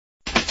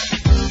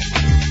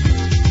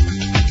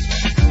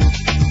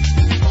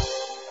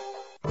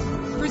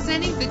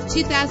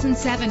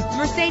2007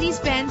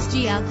 Mercedes-Benz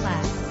GL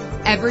Class.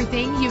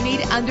 Everything you need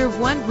under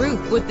one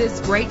roof with this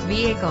great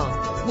vehicle.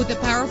 With a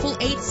powerful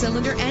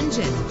 8-cylinder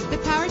engine, the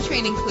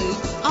powertrain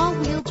includes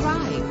all-wheel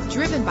drive,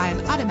 driven by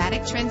an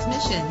automatic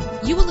transmission.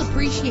 You will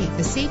appreciate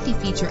the safety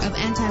feature of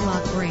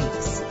anti-lock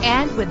brakes.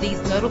 And with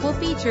these notable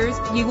features,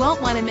 you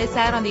won't want to miss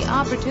out on the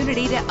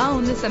opportunity to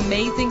own this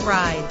amazing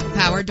ride.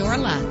 Power door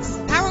locks,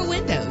 power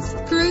windows,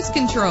 cruise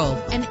control,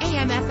 an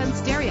AM/FM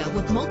stereo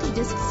with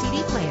multi-disc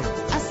CD player,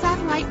 a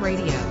satellite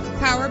radio,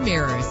 power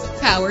mirrors,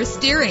 power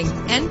steering.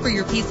 And for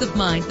your peace of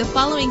mind, the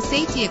following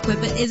safety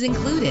equipment is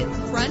included: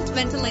 front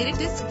ventilated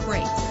disc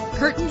brakes,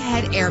 curtain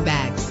head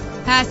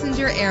airbags,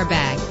 passenger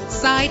airbag,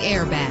 side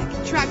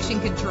airbag, traction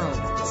control,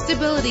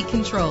 stability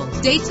control,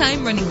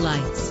 daytime running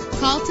lights.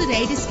 Call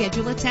today to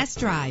schedule a test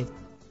drive.